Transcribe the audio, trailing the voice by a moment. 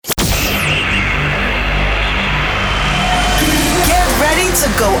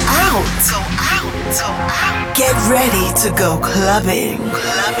Go out. Go out. Go out. Get ready to go clubbing.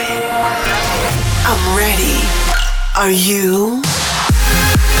 Clubbing. I'm ready. Are you?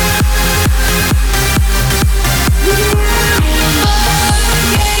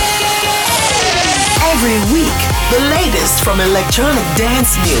 Every week, the latest from electronic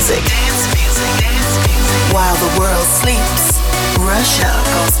dance music. While the world sleeps, Russia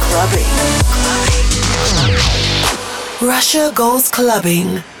goes clubbing. Russia goes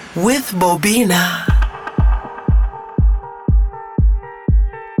clubbing with Bobina.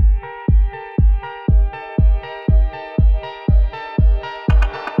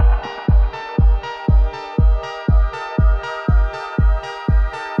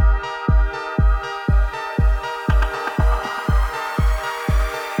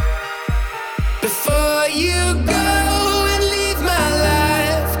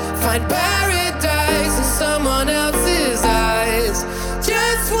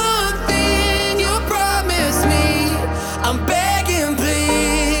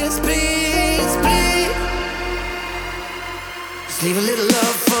 Leave a little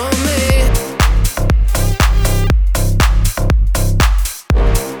love for me.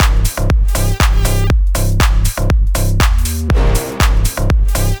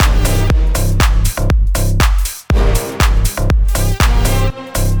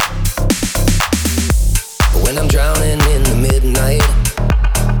 When I'm drowning in the midnight,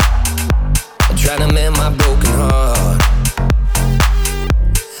 I'm trying to mend my broken heart.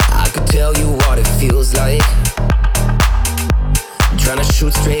 I could tell you what it feels like, trying to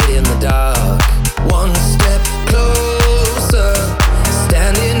shoot straight in the dark. One step closer,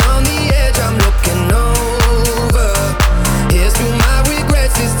 standing on the edge, I'm looking over. Here's through my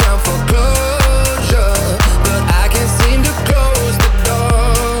regrets, it's time for closure, but I can't seem to close the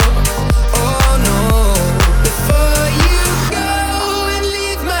door. Oh no. Before you go and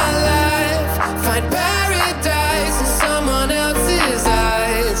leave my life, find paradise in someone else's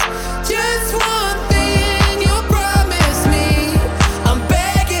eyes. Just one thing you promised me,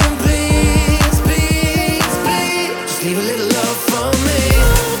 leave a little love for me.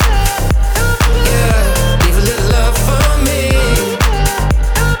 Yeah, leave a little love for me.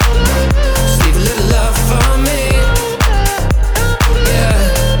 Just leave a little love for me. Yeah,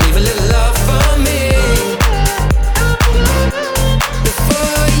 leave a little love for me.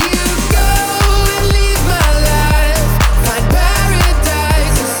 Before you go and leave my life, find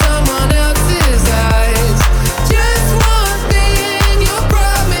paradise in someone else's eyes. Just one thing you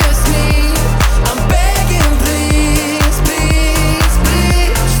promised me, I'm begging please.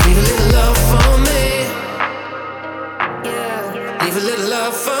 Leave a little love for me. Yeah. Leave a little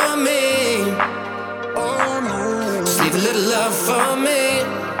love for me. Oh no. Just leave a little love for me.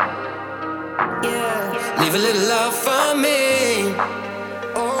 Yeah. Leave a little love for me.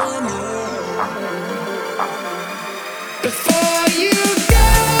 Oh no. Before you go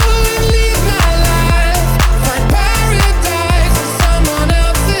and leave my life, find paradise in someone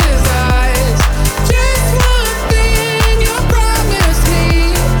else's eyes. Just one thing you promised me,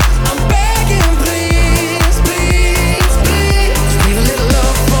 I'm begging please. Just leave a little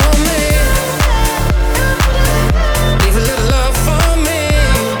love for me. Leave a little love for me.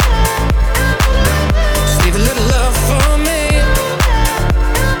 Just leave a little love for me.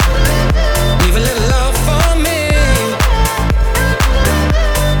 Leave a little love for me.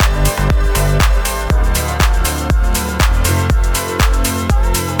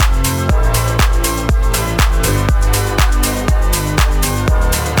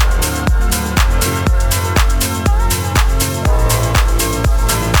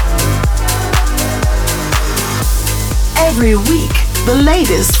 Every week, the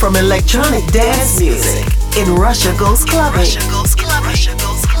latest from electronic dance music in Russia goes clubbing. Russia goes clubbing. Russia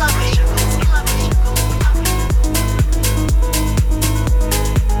goes clubbing.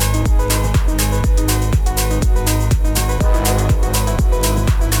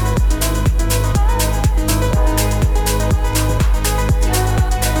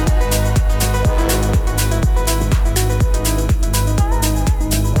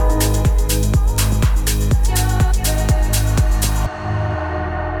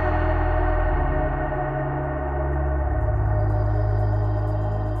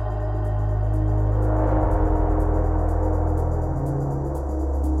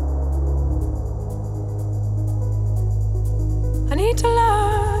 I need to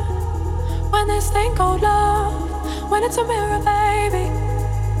learn when this thing called love, when it's a mirror, baby.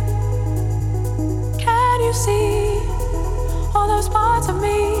 Can you see all those parts of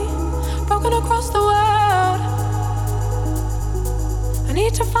me broken across the world? I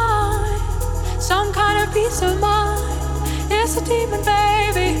need to find some kind of peace of mind It's a demon,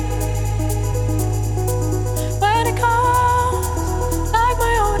 baby. When it comes, like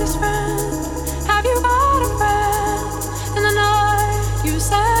my oldest friend, have you got a friend? In the night, you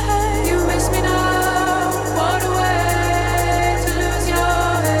say you miss me now. What a way to lose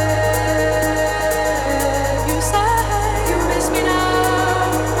your head. You say you miss me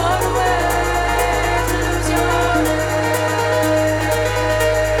now. What a way to lose your head.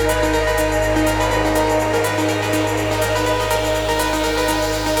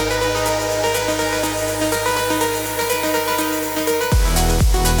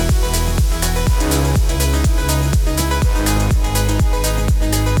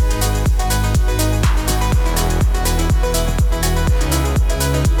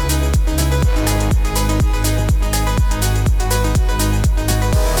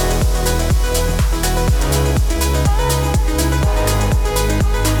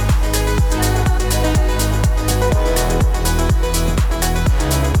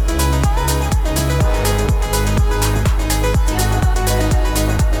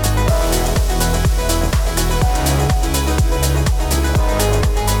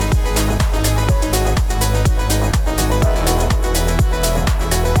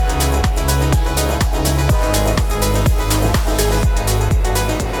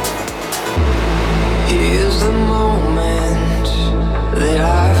 Here's the moment that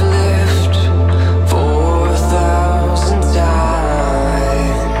I've lived for 1,000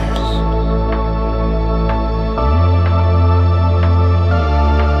 times.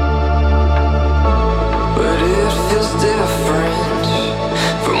 But it feels different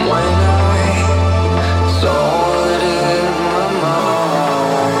from when I saw it in my mind.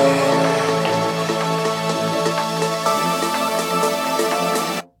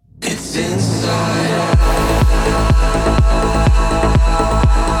 It's inside.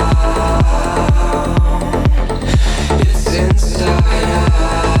 It's inside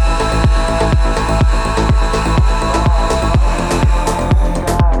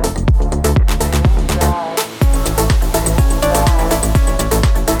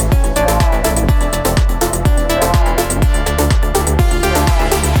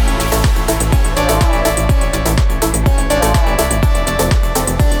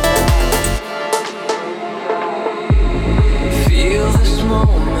Feel this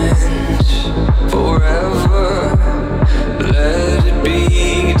moment forever. Let it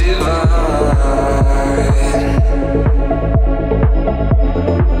be divine.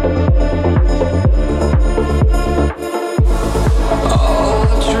 All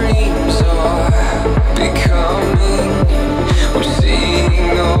the dreams are becoming. We're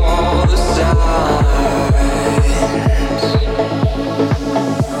seeing all the signs.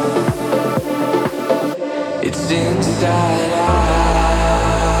 It's inside out.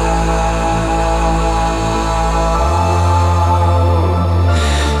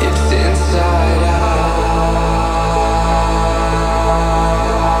 It's inside out.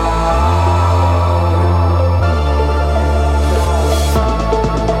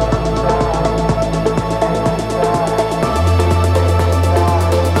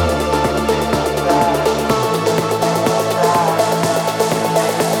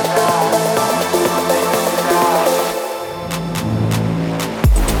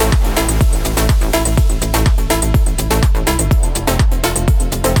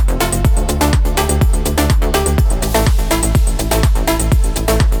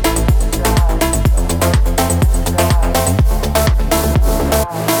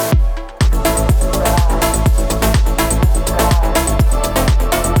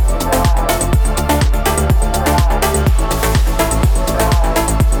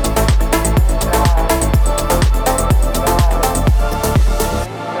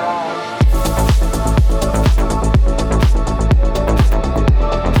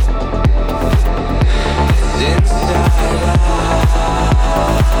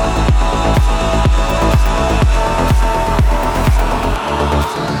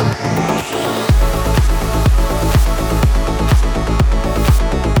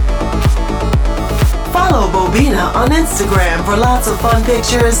 Follow Bobina on Instagram for lots of fun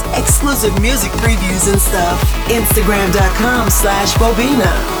pictures, exclusive music previews and stuff.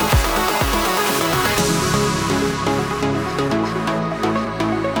 Instagram.com/Bobina.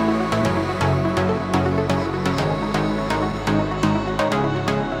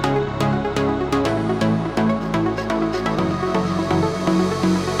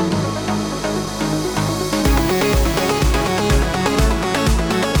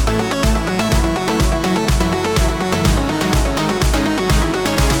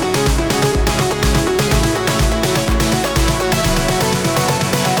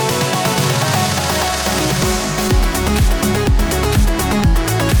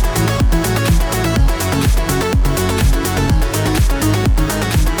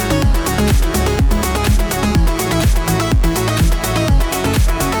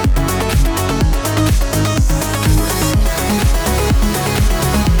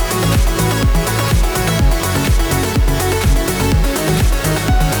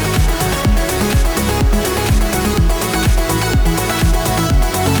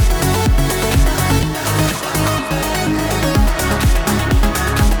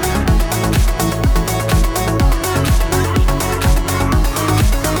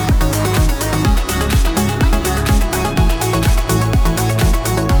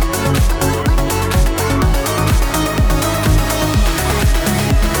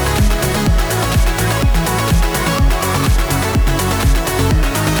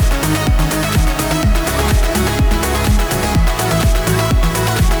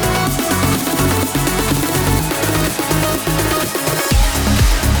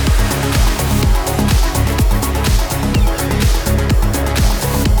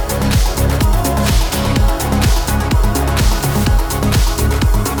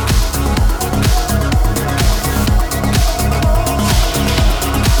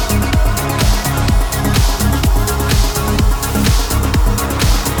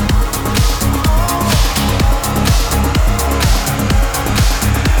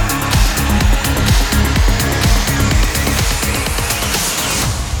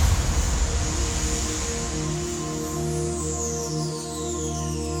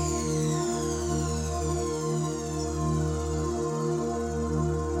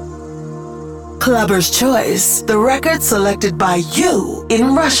 Clubber's Choice, the record selected by you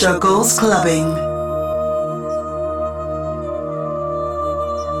in Russia Goes Clubbing.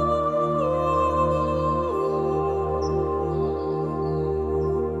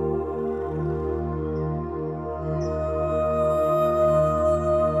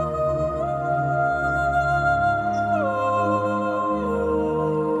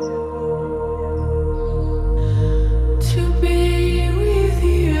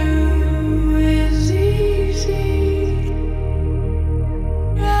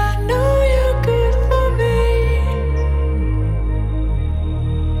 Good.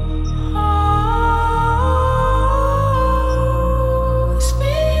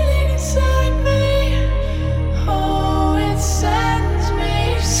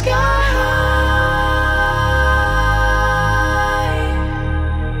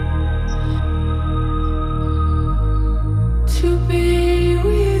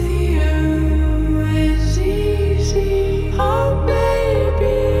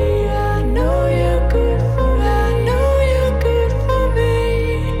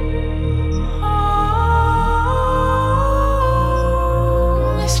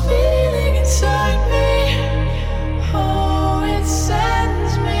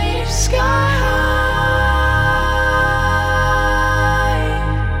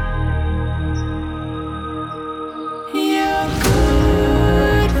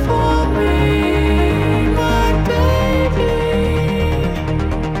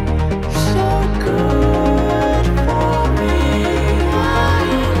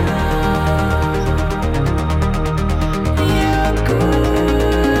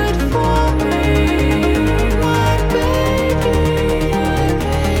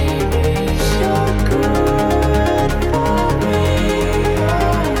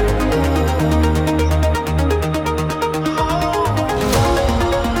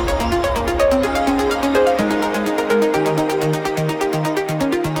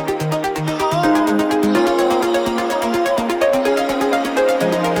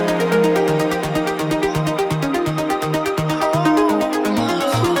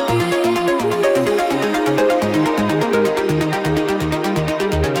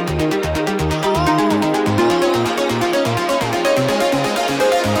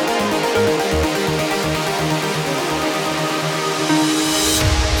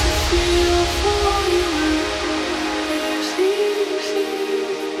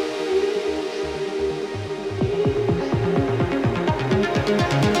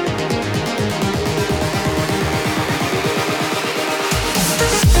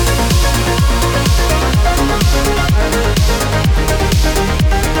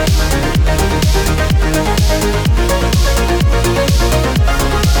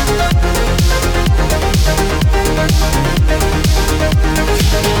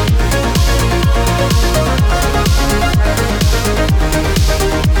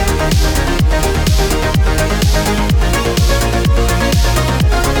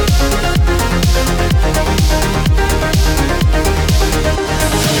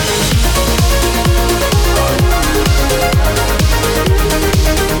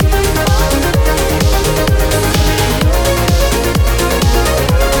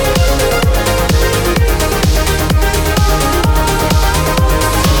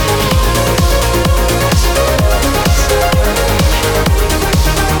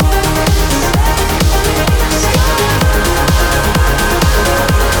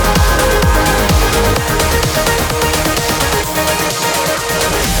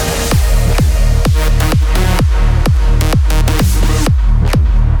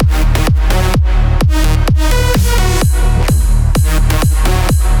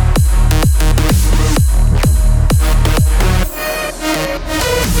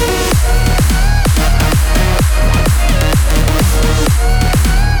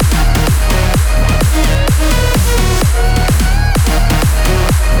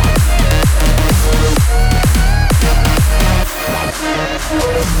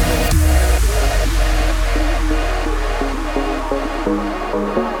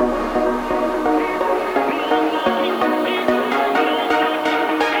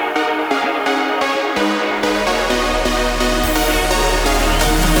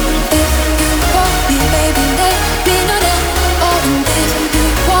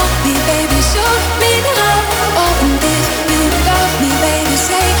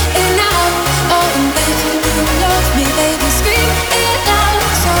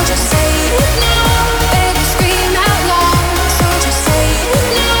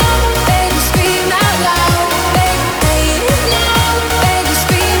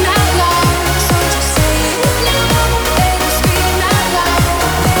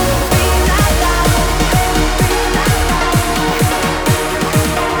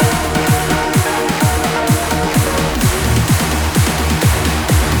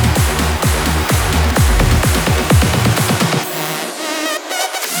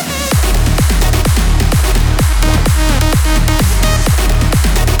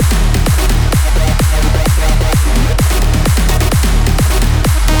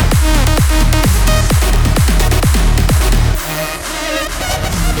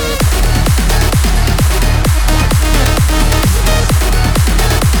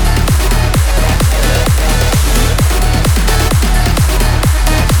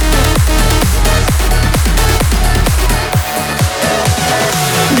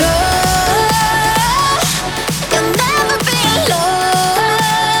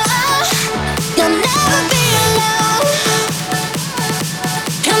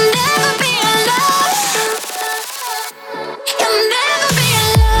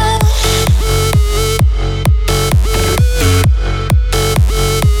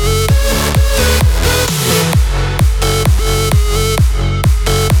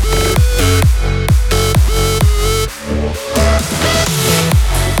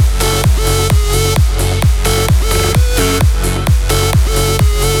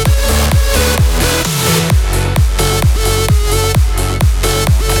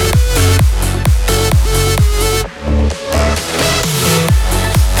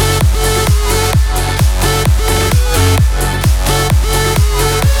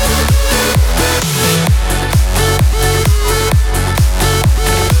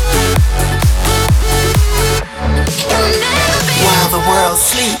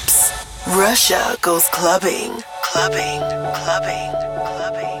 Moscow sleeps, Russia goes clubbing, clubbing, clubbing,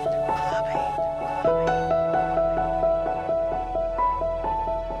 clubbing, clubbing.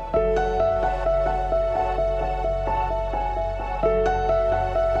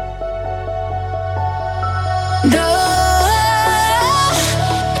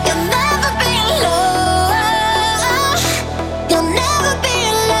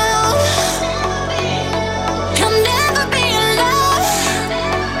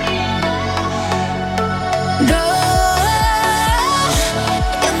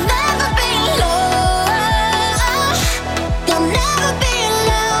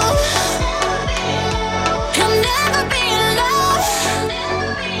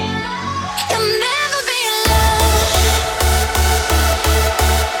 You'll never be alone.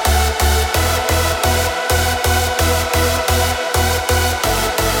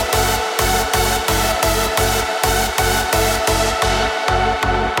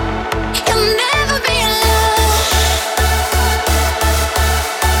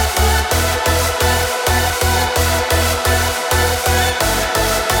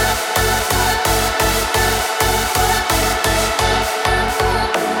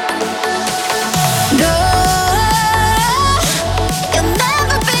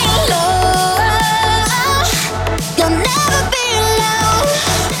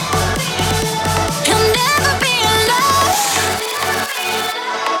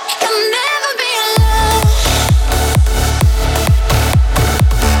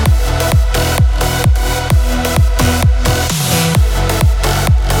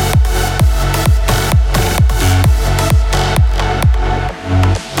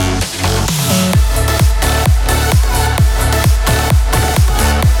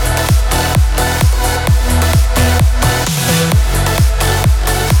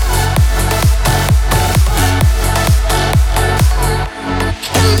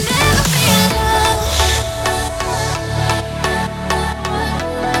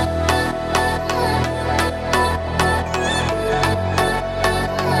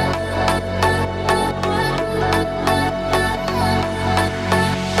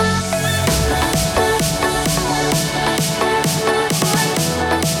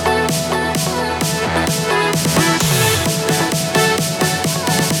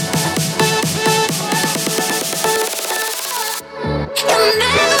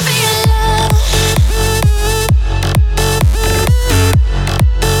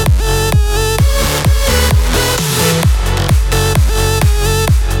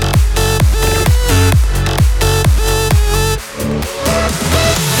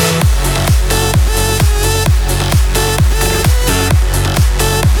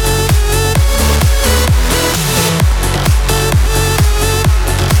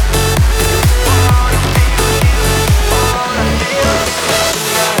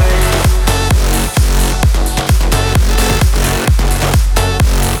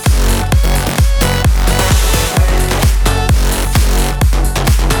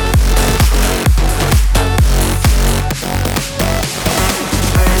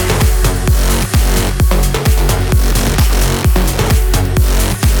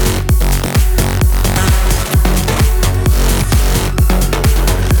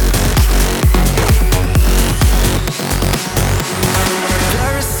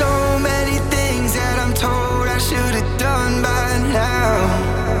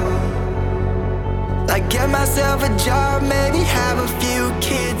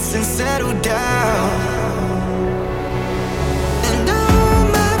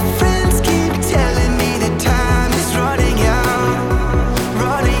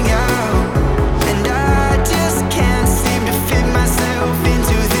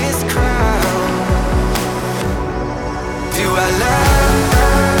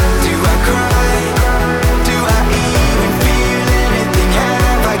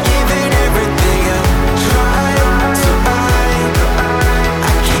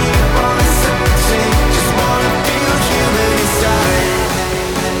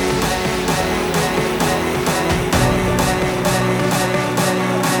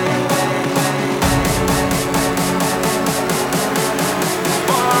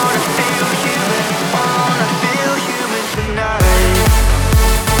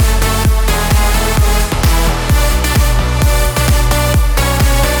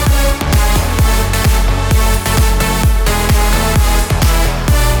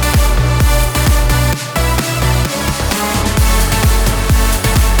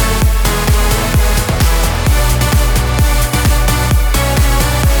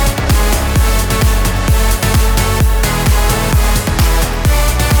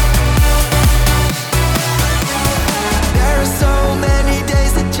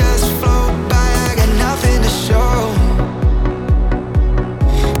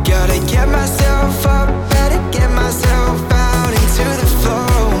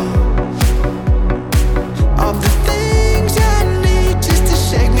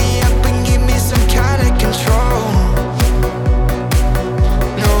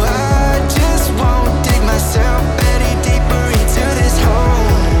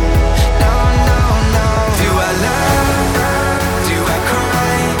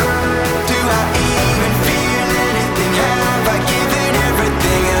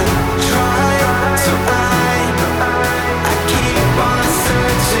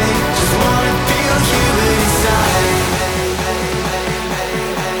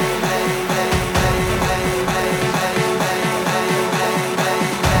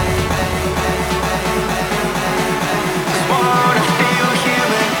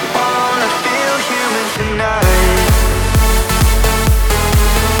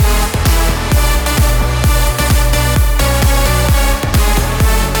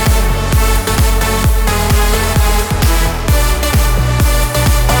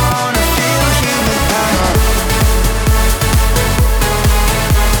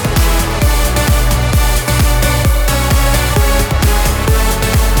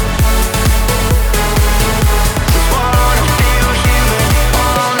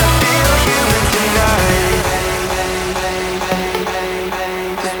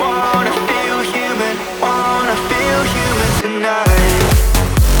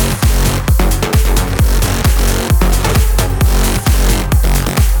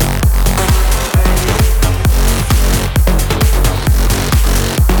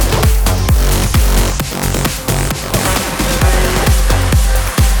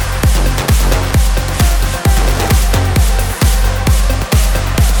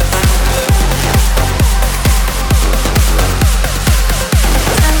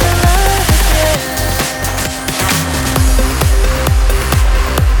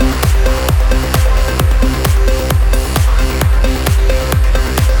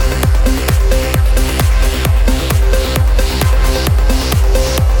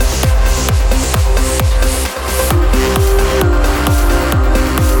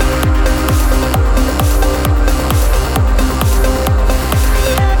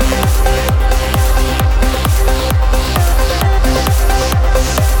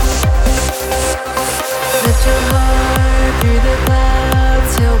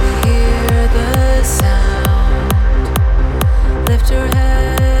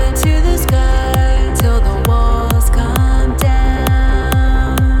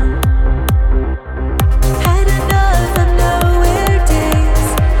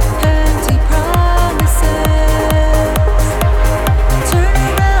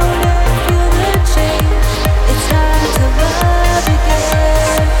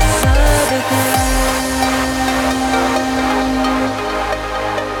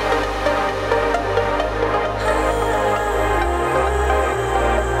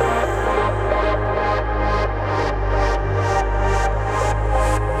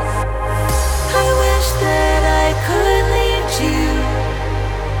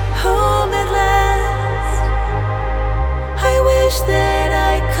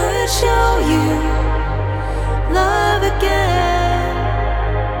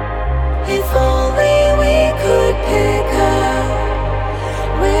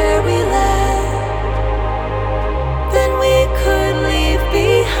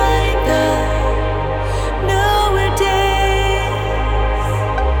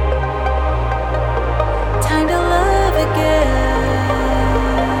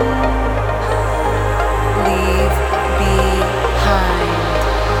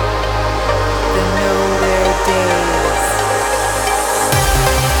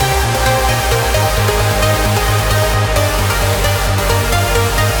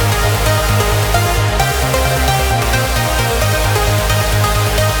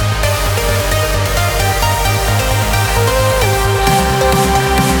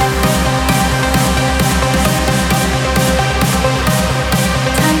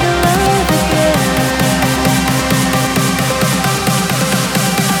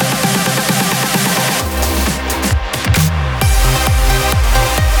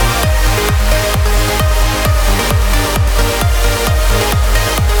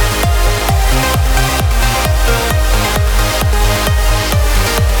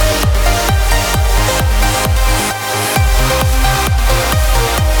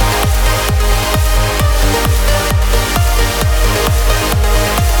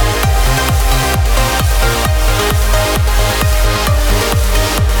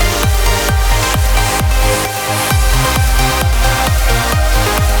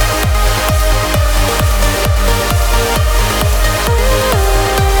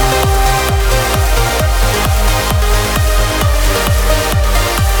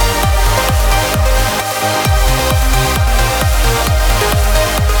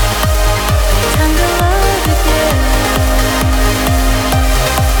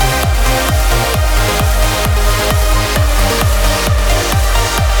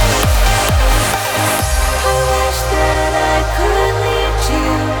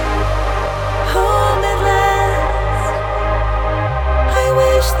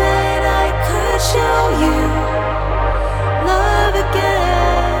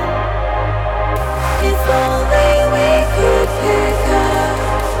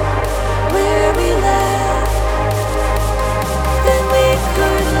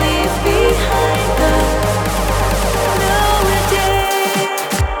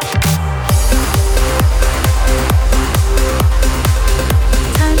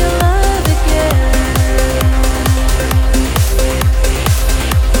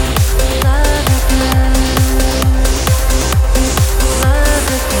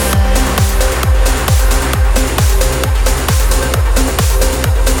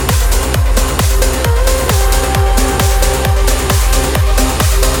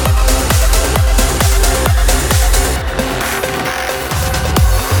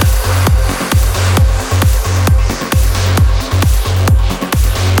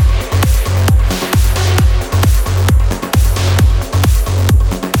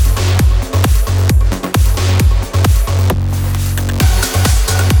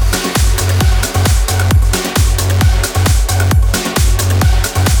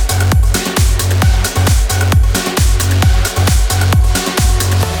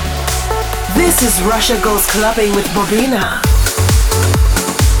 This is Russia Goes Clubbing with Bobina.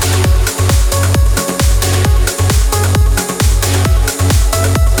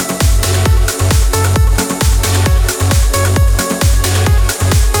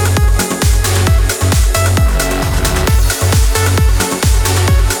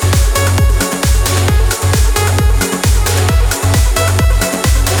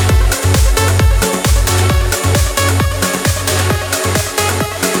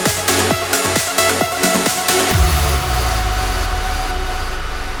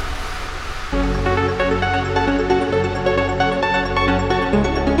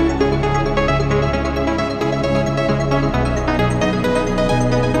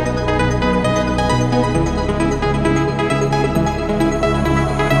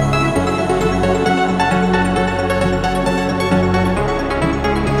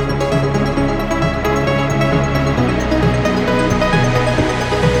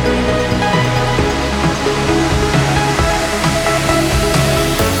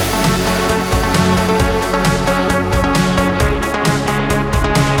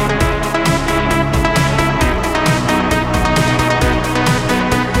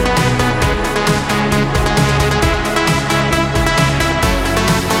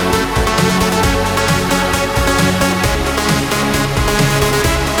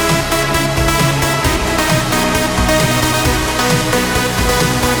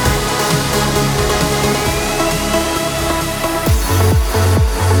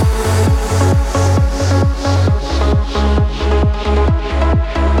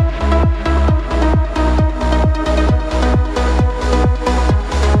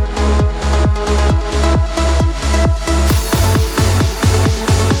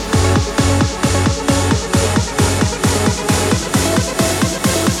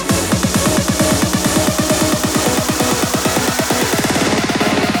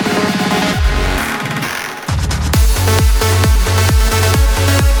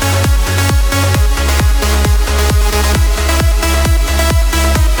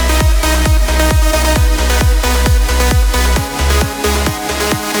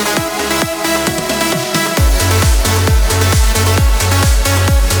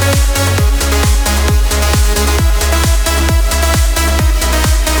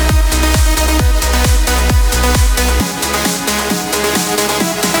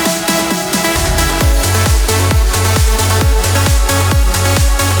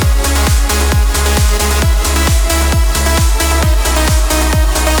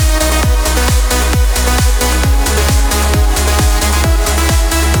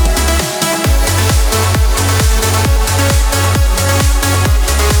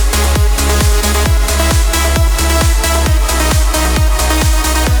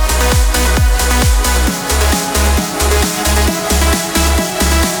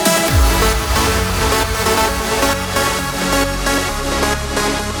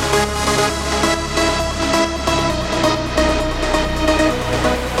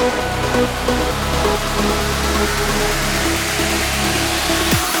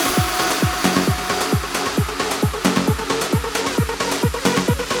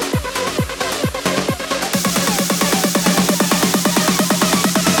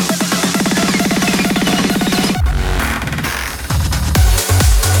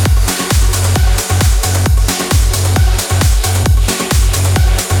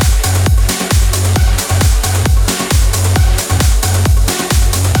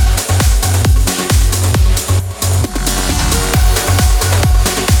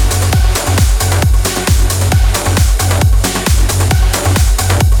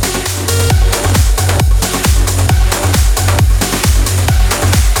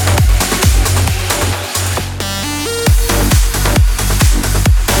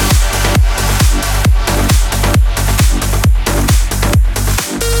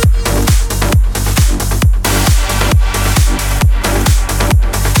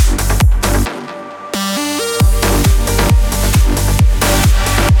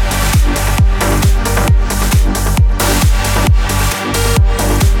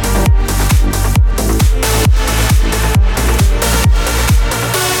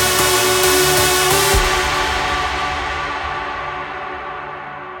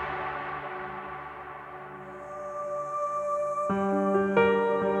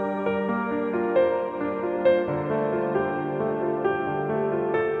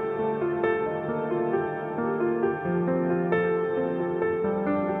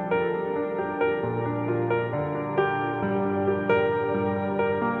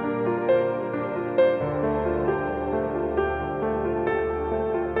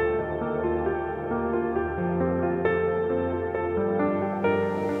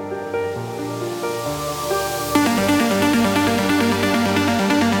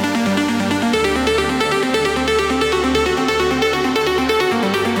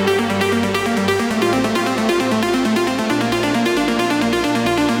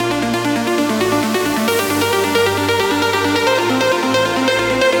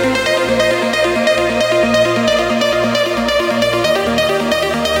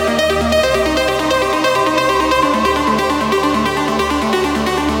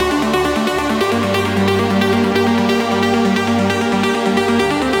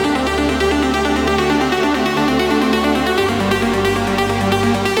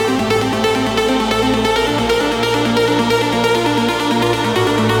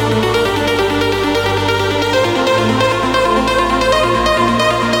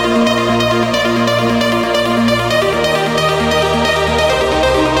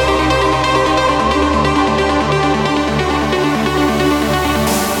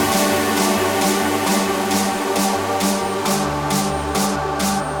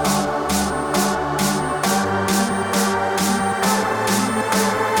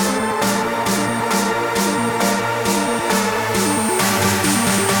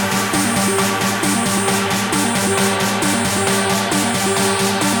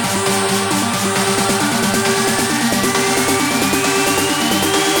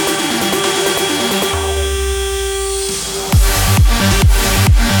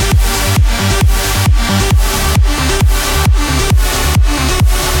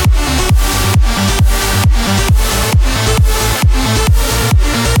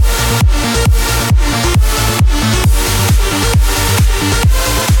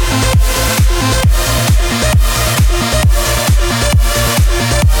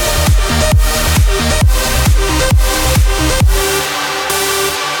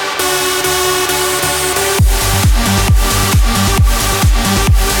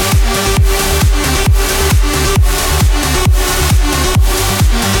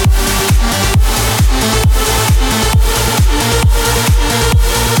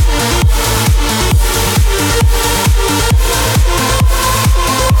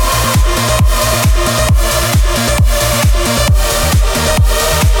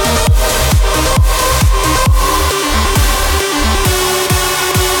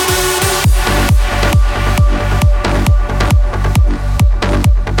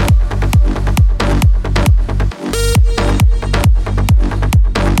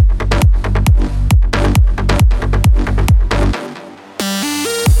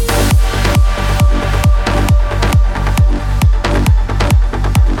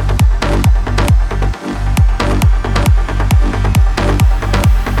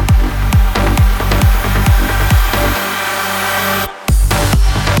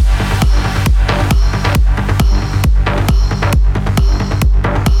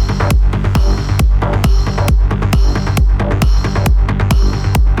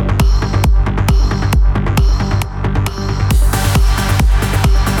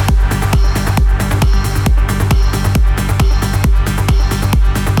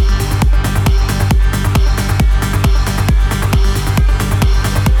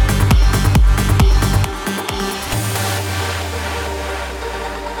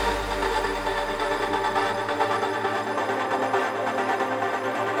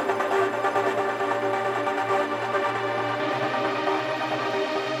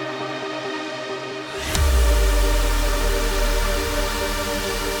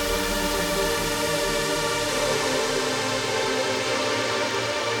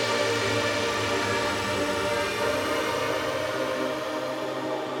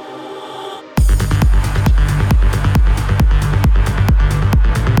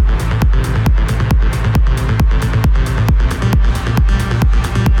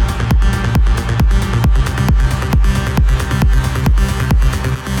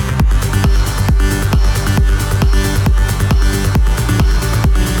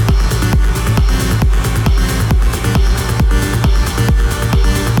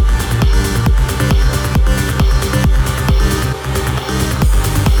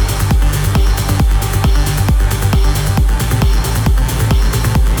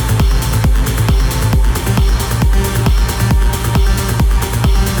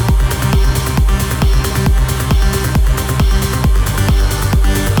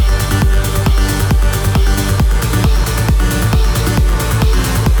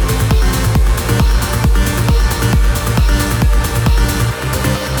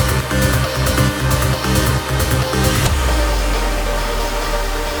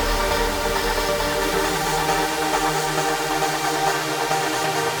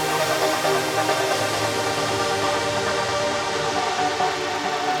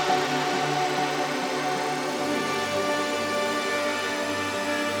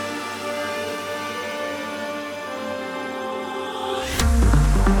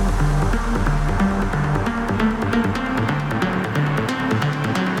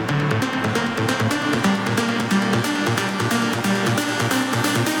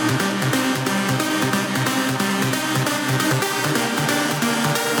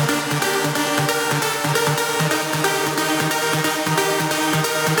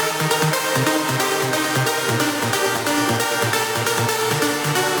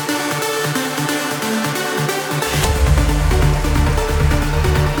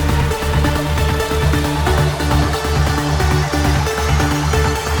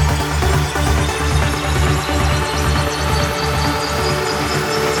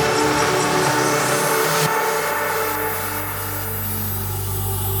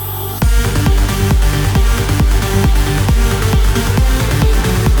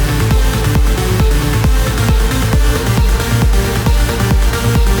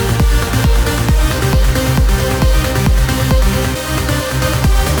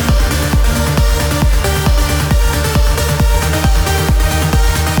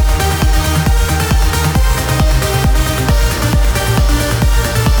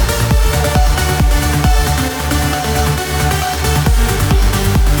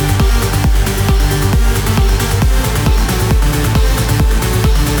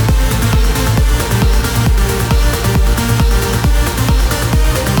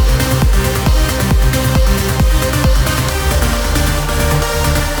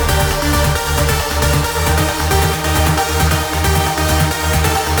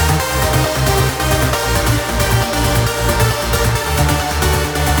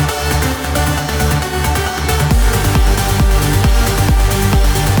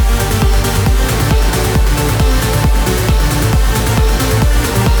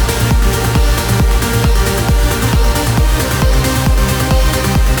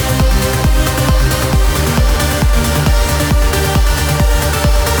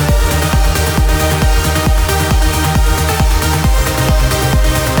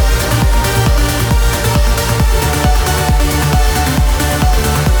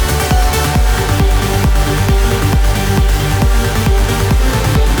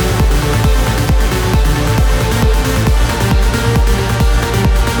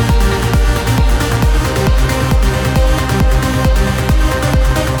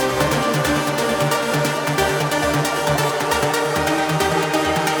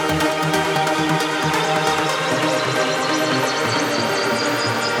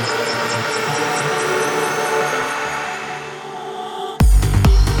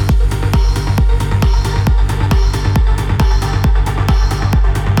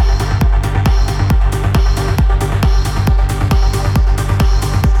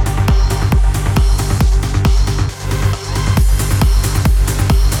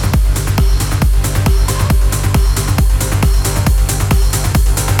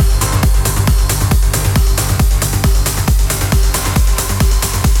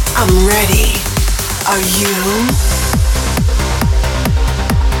 ready. Are you?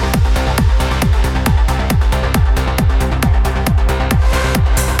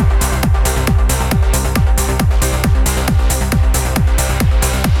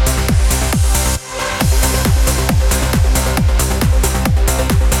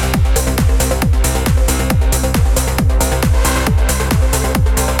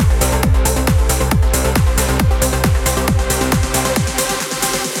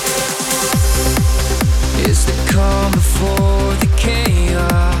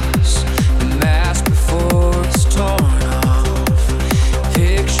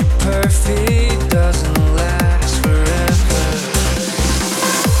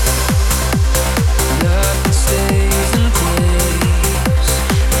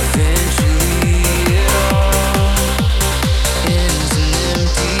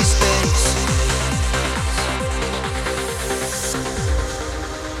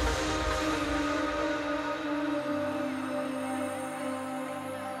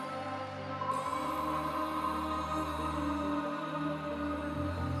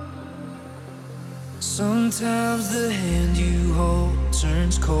 Sometimes the hand you hold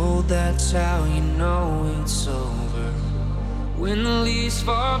turns cold, that's how you know it's over. When the leaves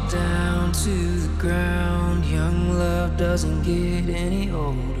fall down to the ground, young love doesn't get any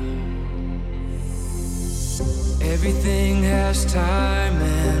older. Everything has time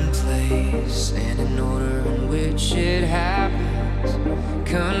and place, and an order in which it happens,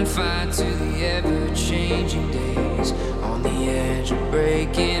 confined to the ever-changing days, on the edge of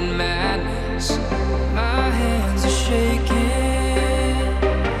breaking madness. My hands are shaking,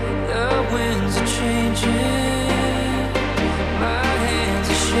 the winds are changing. My hands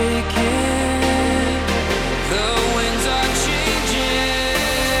are shaking, the winds are changing.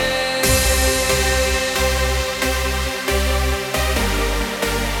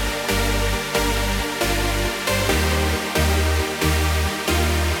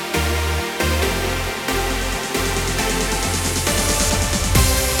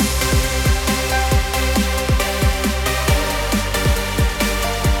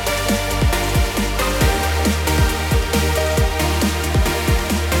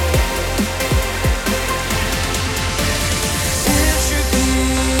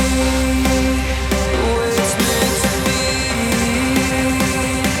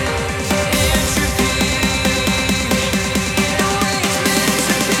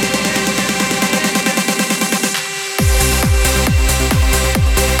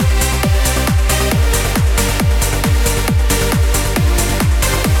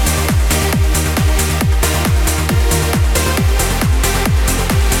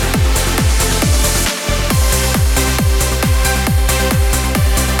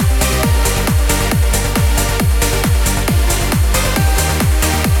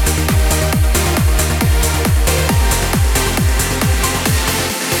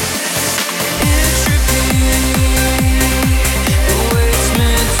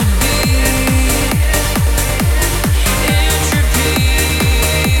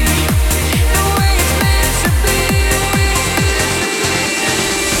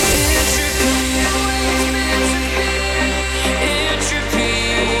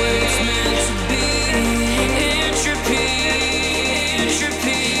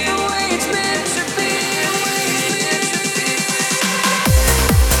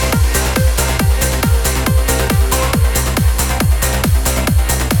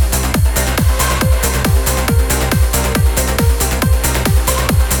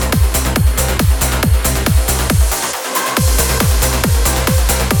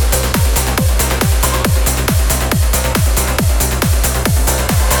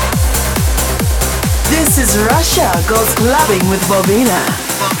 Russia goes clubbing with Bobina.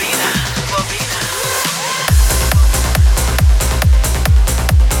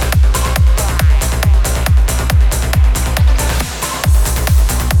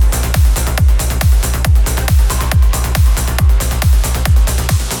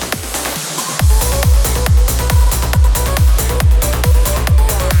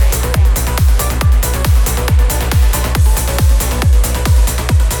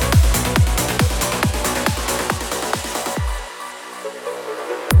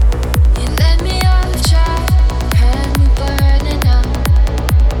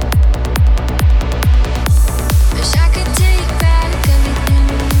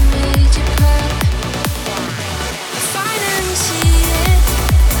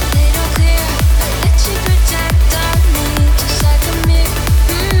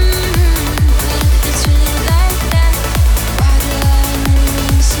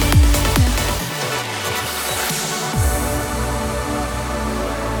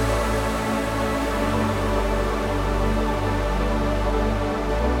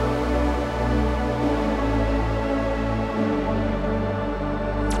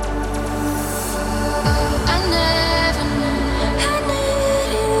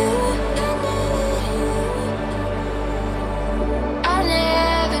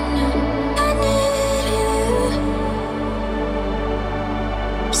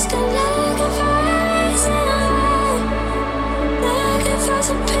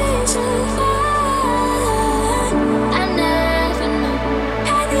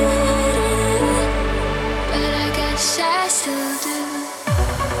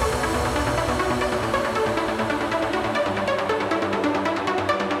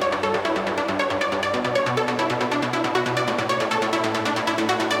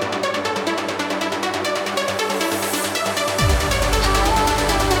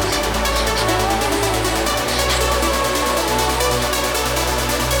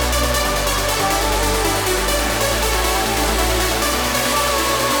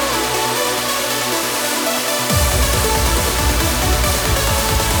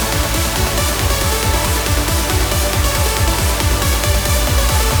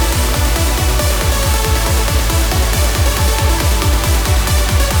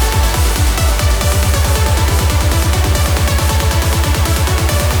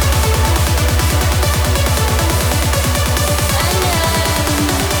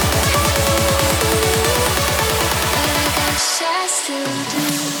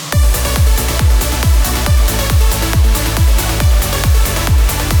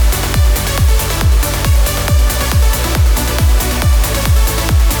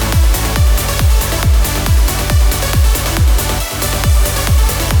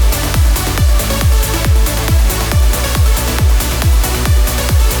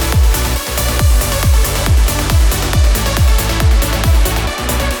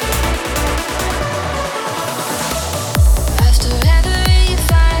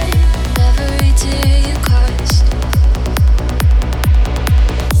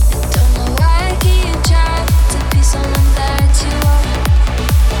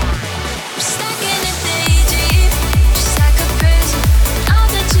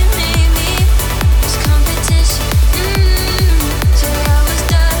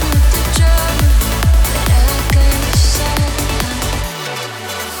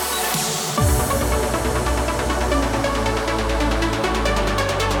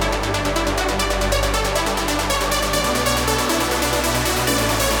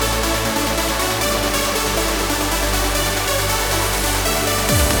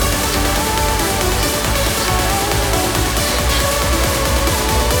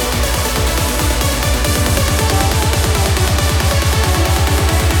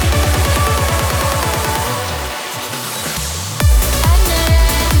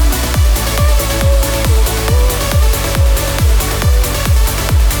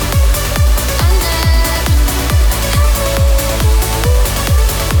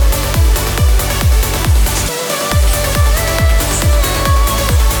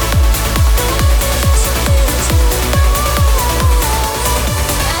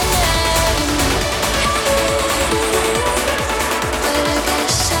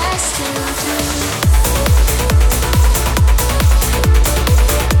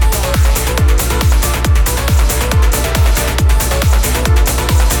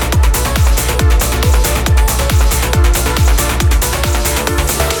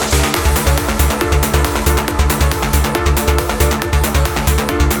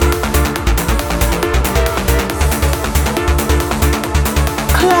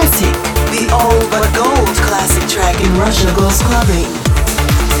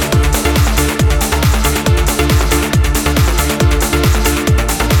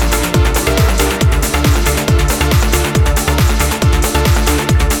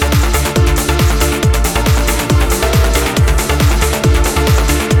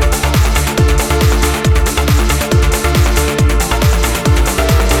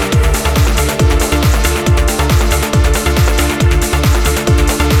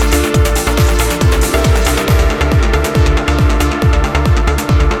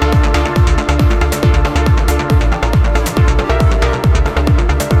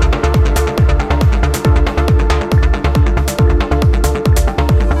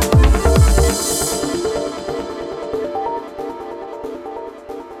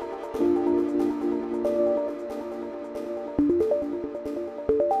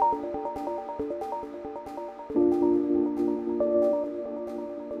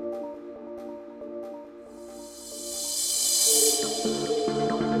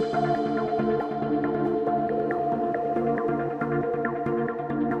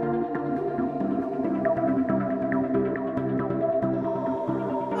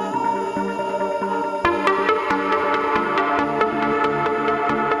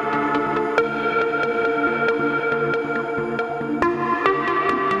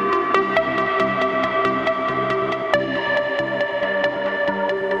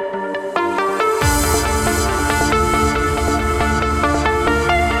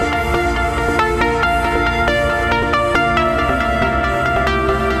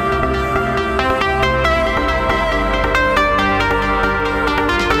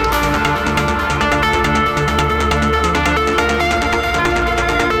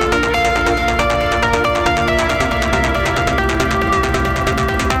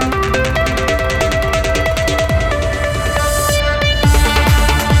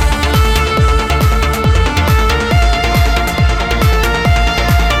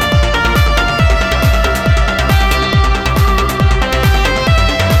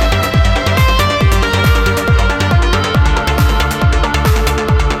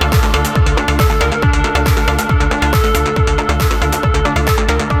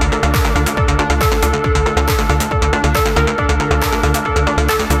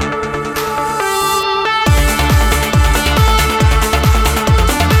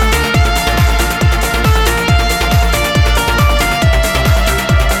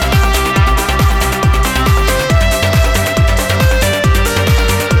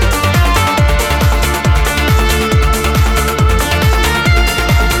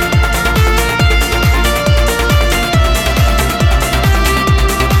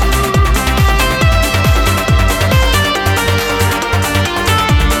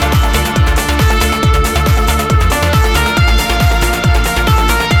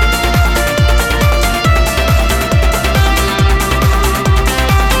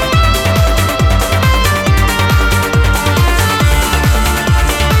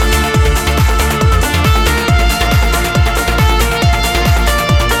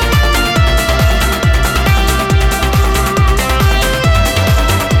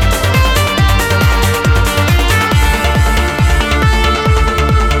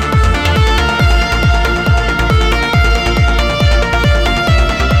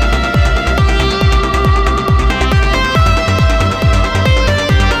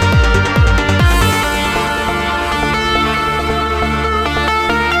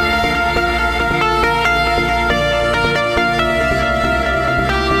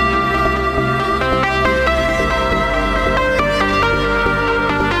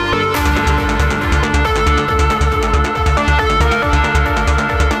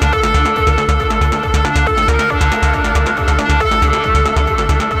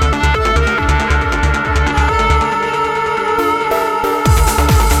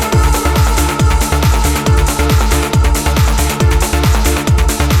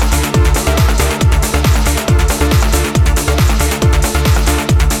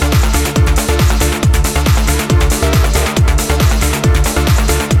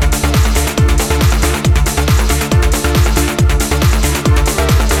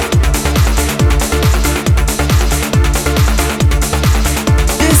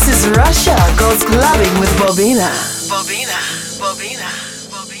 Clubbing with Bobina. Bobina, Bobina,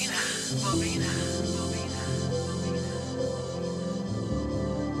 Bobina, Bobina, Bobina.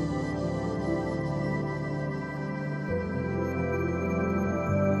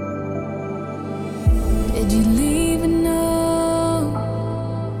 Did you leave a note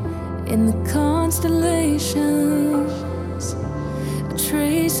in the constellations? A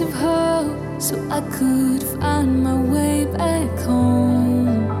trace of hope so I could find my way back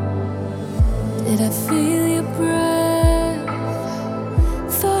home. Did I feel your breath?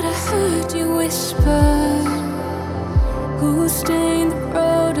 Thought I heard you whisper. Who stained the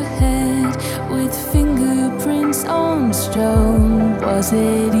road ahead with fingerprints on stone? Was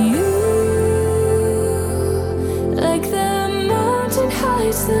it you? Like the mountain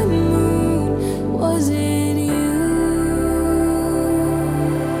hides the moon. Was it you?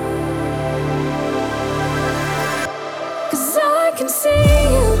 'Cause I can see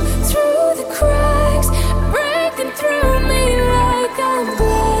you through the cracks, breaking through me like I'm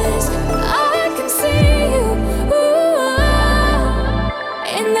glass. I can see you, ooh,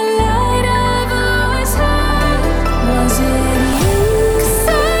 in the light I've always had. Was it you? 'Cause I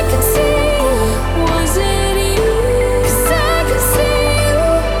can see you. Was it you? 'Cause I can see you.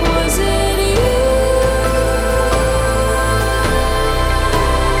 Was it you?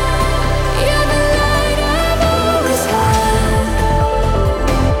 You're the light I've always had.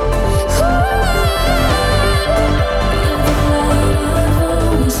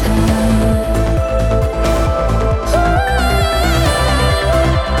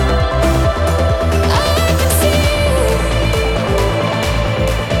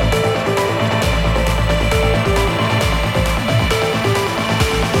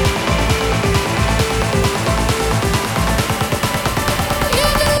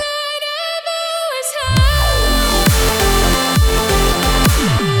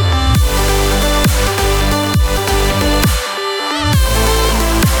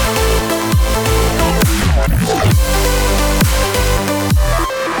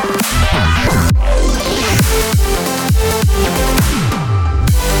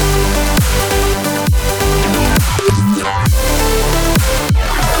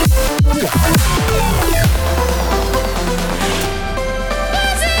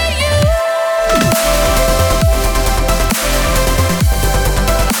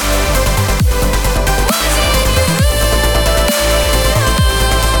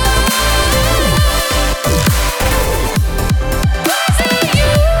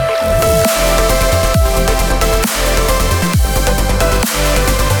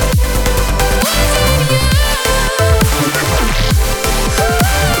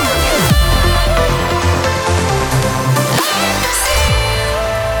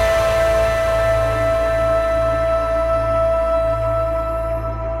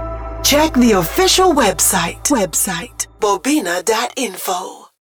 Check the official website, bobina.info.